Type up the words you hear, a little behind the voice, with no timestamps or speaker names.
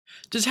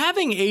Does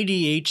having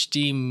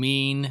ADHD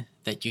mean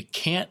that you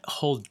can't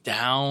hold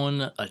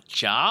down a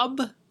job?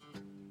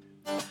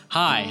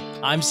 Hi,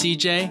 I'm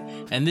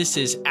CJ, and this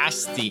is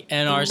Ask the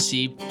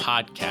NRC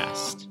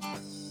podcast.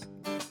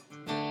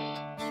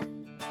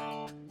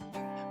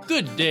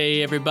 Good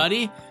day,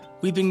 everybody.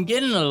 We've been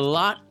getting a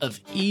lot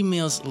of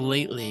emails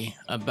lately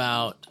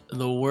about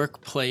the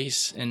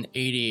workplace and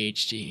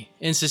ADHD.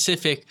 In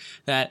specific,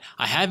 that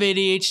I have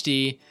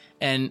ADHD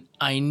and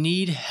I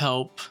need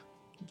help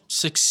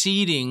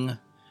succeeding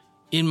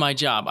in my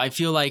job. I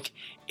feel like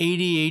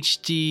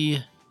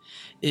ADHD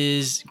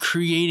is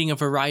creating a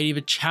variety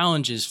of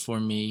challenges for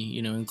me,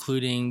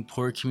 including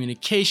poor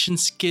communication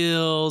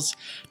skills,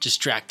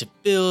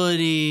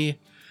 distractibility,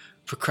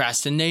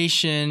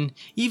 procrastination,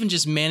 even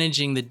just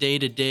managing the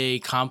day-to-day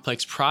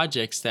complex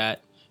projects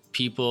that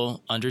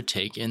people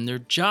undertake in their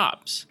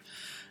jobs.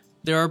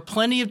 There are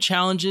plenty of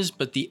challenges,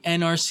 but the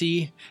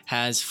NRC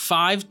has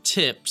 5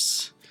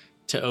 tips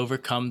to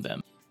overcome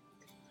them.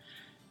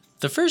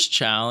 The first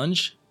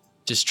challenge,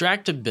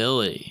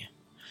 distractibility.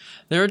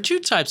 There are 2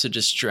 types of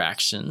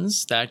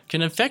distractions that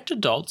can affect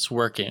adults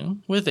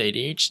working with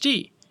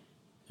ADHD.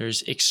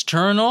 There's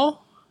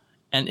external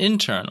and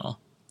internal.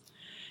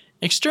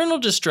 External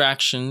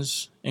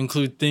distractions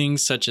include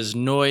things such as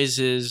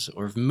noises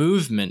or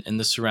movement in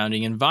the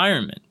surrounding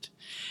environment.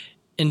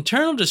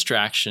 Internal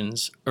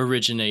distractions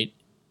originate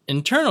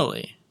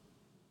internally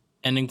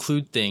and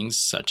include things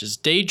such as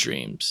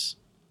daydreams.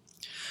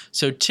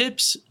 So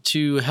tips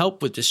to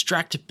help with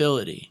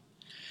distractibility.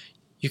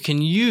 You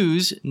can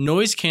use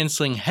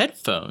noise-canceling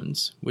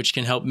headphones, which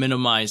can help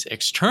minimize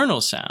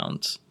external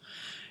sounds.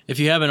 If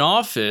you have an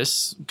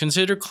office,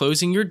 consider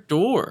closing your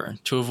door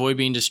to avoid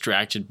being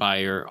distracted by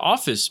your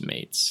office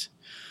mates.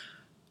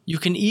 You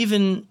can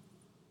even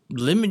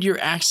limit your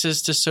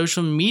access to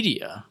social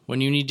media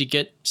when you need to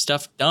get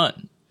stuff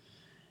done.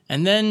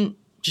 And then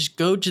just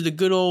go to the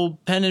good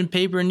old pen and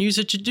paper and use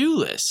a to-do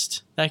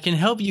list that can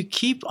help you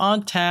keep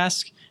on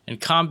task and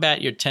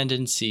combat your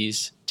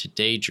tendencies to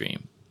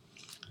daydream.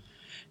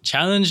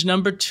 Challenge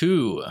number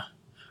 2,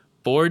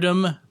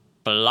 boredom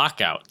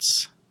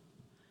blockouts.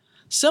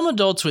 Some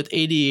adults with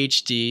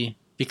ADHD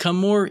become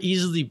more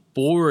easily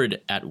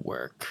bored at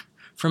work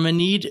from a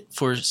need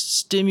for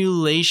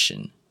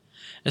stimulation,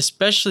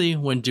 especially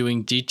when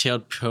doing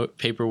detailed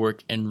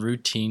paperwork and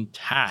routine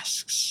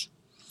tasks.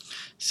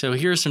 So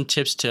here are some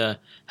tips to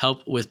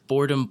help with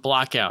boredom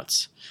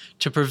blockouts.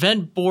 To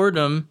prevent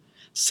boredom,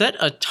 set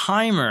a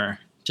timer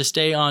to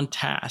stay on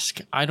task.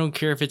 I don't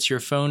care if it's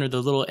your phone or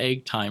the little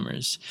egg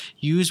timers.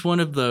 Use one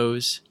of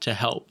those to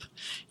help.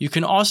 You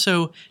can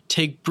also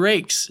take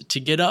breaks to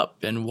get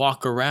up and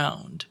walk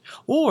around.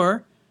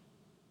 Or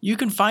you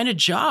can find a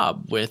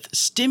job with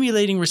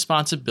stimulating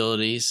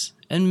responsibilities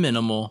and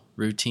minimal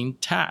routine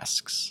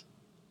tasks.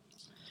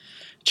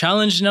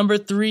 Challenge number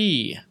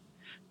 3,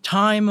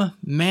 time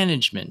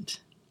management.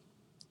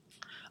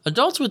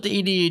 Adults with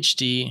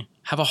ADHD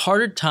have a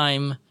harder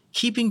time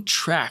keeping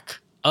track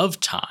of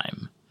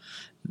time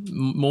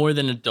more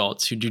than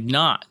adults who do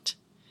not.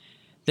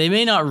 They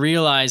may not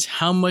realize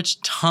how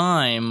much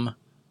time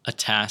a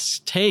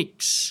task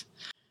takes.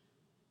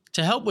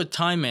 To help with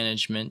time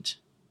management,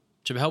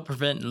 to help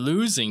prevent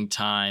losing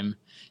time,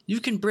 you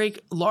can break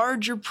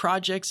larger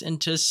projects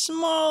into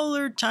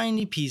smaller,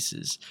 tiny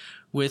pieces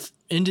with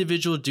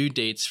individual due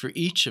dates for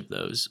each of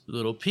those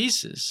little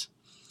pieces.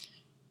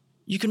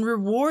 You can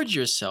reward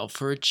yourself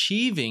for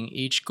achieving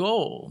each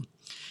goal.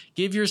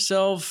 Give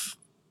yourself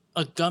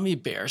a gummy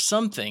bear,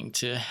 something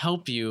to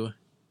help you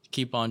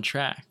keep on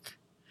track.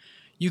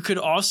 You could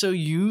also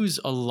use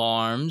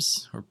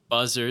alarms or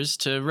buzzers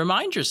to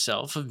remind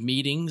yourself of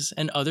meetings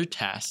and other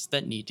tasks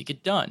that need to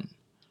get done.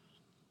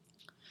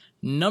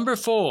 Number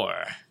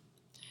 4,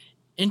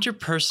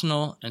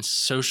 interpersonal and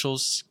social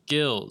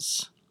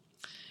skills.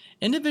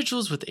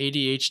 Individuals with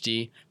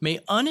ADHD may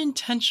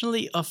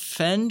unintentionally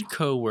offend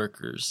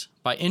coworkers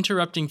by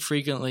interrupting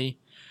frequently,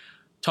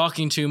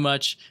 talking too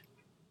much,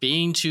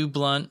 being too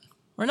blunt,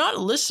 or not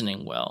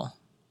listening well.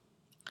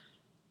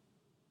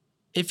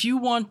 If you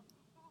want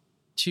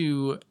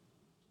to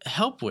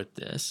help with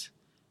this,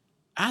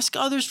 ask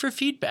others for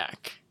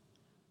feedback.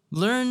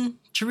 Learn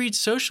to read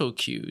social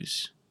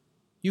cues.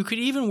 You could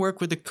even work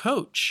with a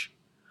coach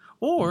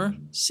or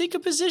seek a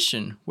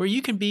position where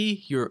you can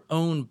be your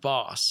own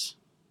boss.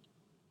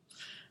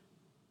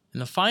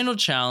 And the final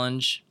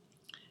challenge,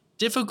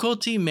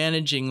 difficulty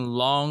managing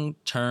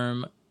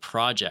long-term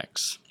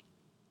projects.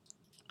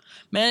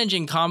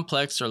 Managing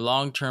complex or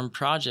long-term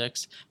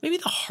projects may be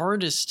the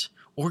hardest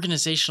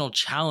organizational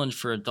challenge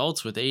for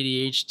adults with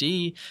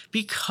ADHD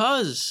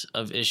because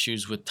of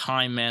issues with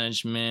time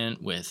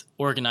management, with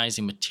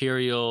organizing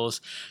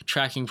materials,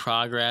 tracking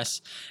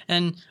progress,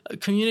 and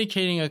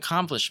communicating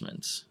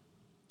accomplishments.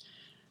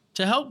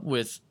 To help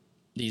with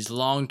these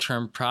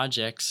long-term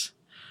projects,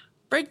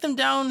 break them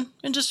down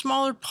into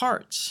smaller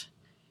parts.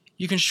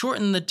 You can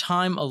shorten the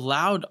time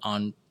allowed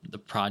on the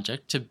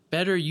project to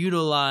better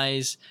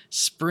utilize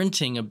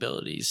sprinting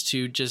abilities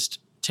to just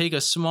take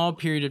a small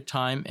period of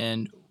time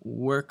and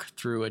work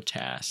through a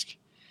task.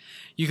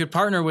 You could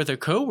partner with a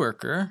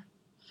coworker,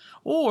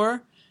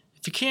 or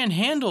if you can't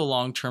handle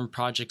long-term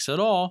projects at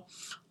all,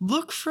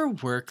 look for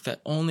work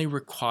that only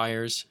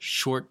requires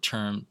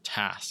short-term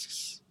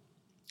tasks.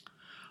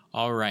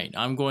 All right,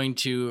 I'm going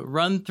to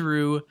run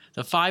through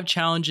the 5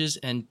 challenges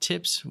and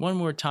tips one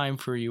more time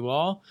for you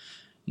all.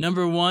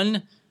 Number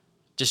 1,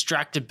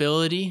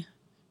 distractibility.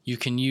 You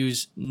can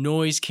use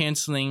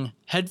noise-canceling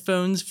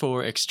headphones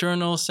for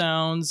external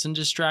sounds and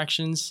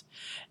distractions,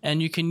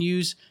 and you can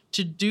use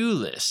to-do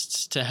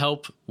lists to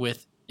help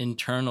with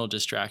internal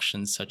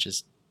distractions such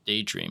as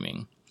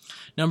daydreaming.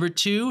 Number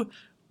 2,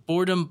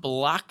 boredom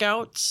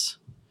blackouts.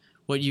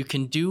 What you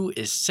can do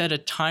is set a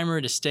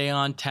timer to stay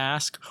on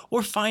task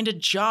or find a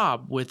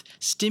job with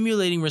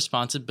stimulating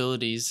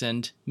responsibilities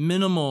and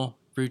minimal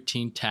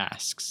routine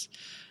tasks.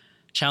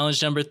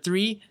 Challenge number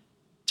 3,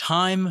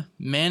 time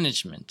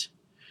management.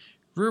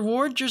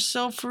 Reward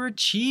yourself for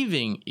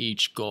achieving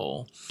each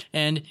goal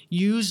and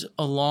use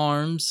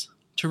alarms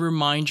to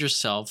remind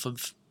yourself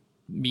of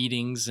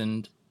meetings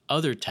and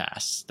other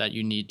tasks that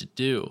you need to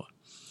do.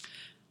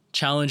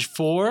 Challenge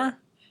 4,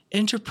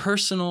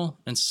 interpersonal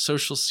and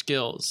social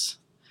skills.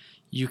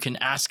 You can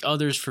ask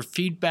others for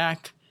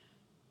feedback,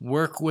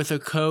 work with a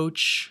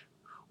coach,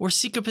 or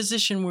seek a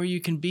position where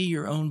you can be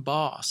your own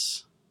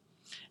boss.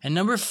 And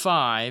number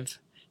 5,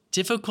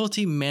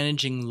 difficulty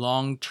managing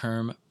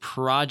long-term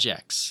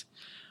projects.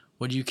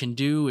 What you can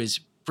do is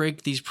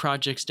break these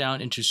projects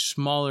down into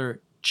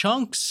smaller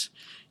chunks.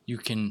 You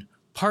can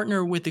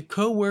partner with a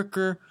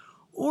coworker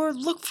or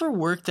look for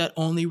work that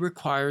only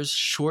requires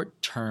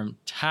short-term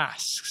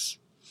tasks.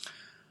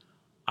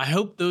 I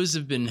hope those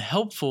have been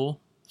helpful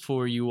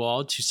for you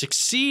all to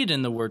succeed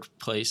in the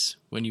workplace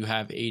when you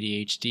have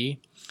ADHD.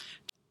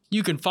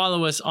 You can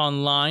follow us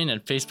online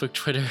at Facebook,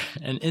 Twitter,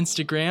 and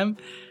Instagram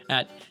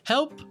at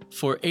Help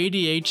for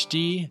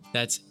ADHD.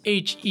 That's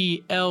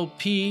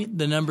HELP,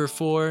 the number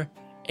 4,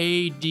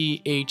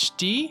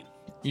 ADHD.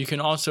 You can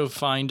also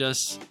find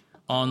us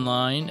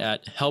online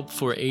at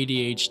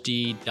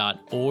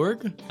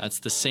helpforadhd.org. That's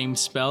the same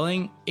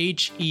spelling,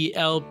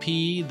 HELP,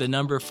 the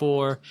number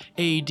 4,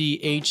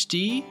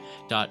 ADHD.org.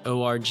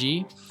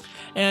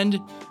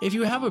 And if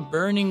you have a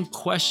burning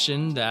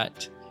question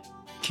that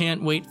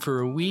can't wait for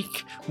a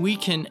week, we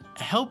can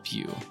help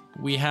you.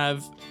 We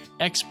have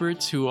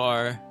experts who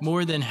are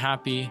more than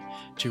happy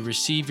to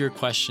receive your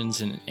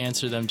questions and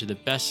answer them to the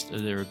best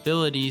of their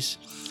abilities.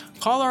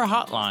 Call our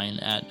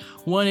hotline at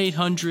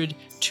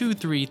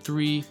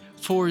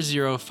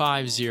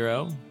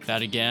 1-800-233-4050.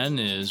 That again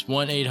is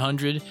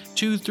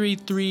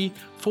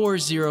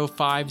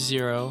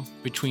 1-800-233-4050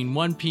 between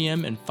 1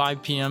 p.m. and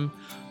 5 p.m.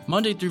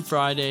 Monday through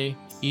Friday,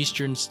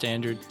 Eastern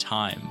Standard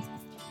Time.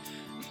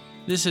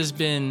 This has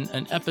been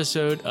an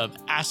episode of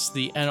Ask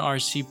the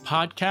NRC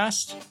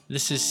podcast.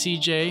 This is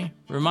CJ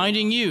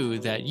reminding you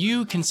that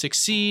you can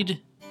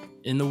succeed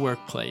in the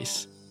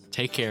workplace.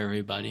 Take care,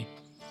 everybody.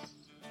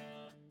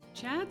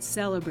 CHADD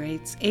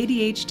celebrates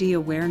ADHD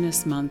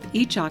Awareness Month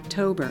each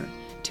October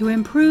to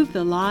improve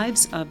the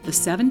lives of the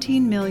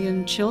 17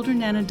 million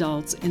children and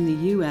adults in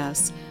the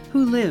U.S.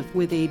 who live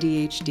with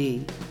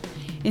ADHD.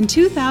 In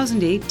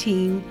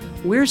 2018,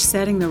 we're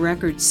setting the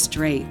record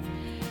straight.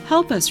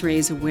 Help us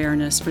raise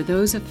awareness for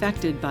those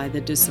affected by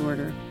the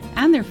disorder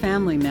and their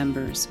family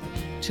members.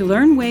 To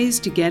learn ways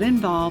to get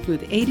involved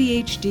with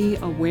ADHD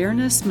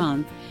Awareness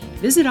Month,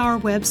 visit our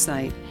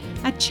website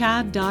at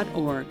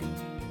chadd.org.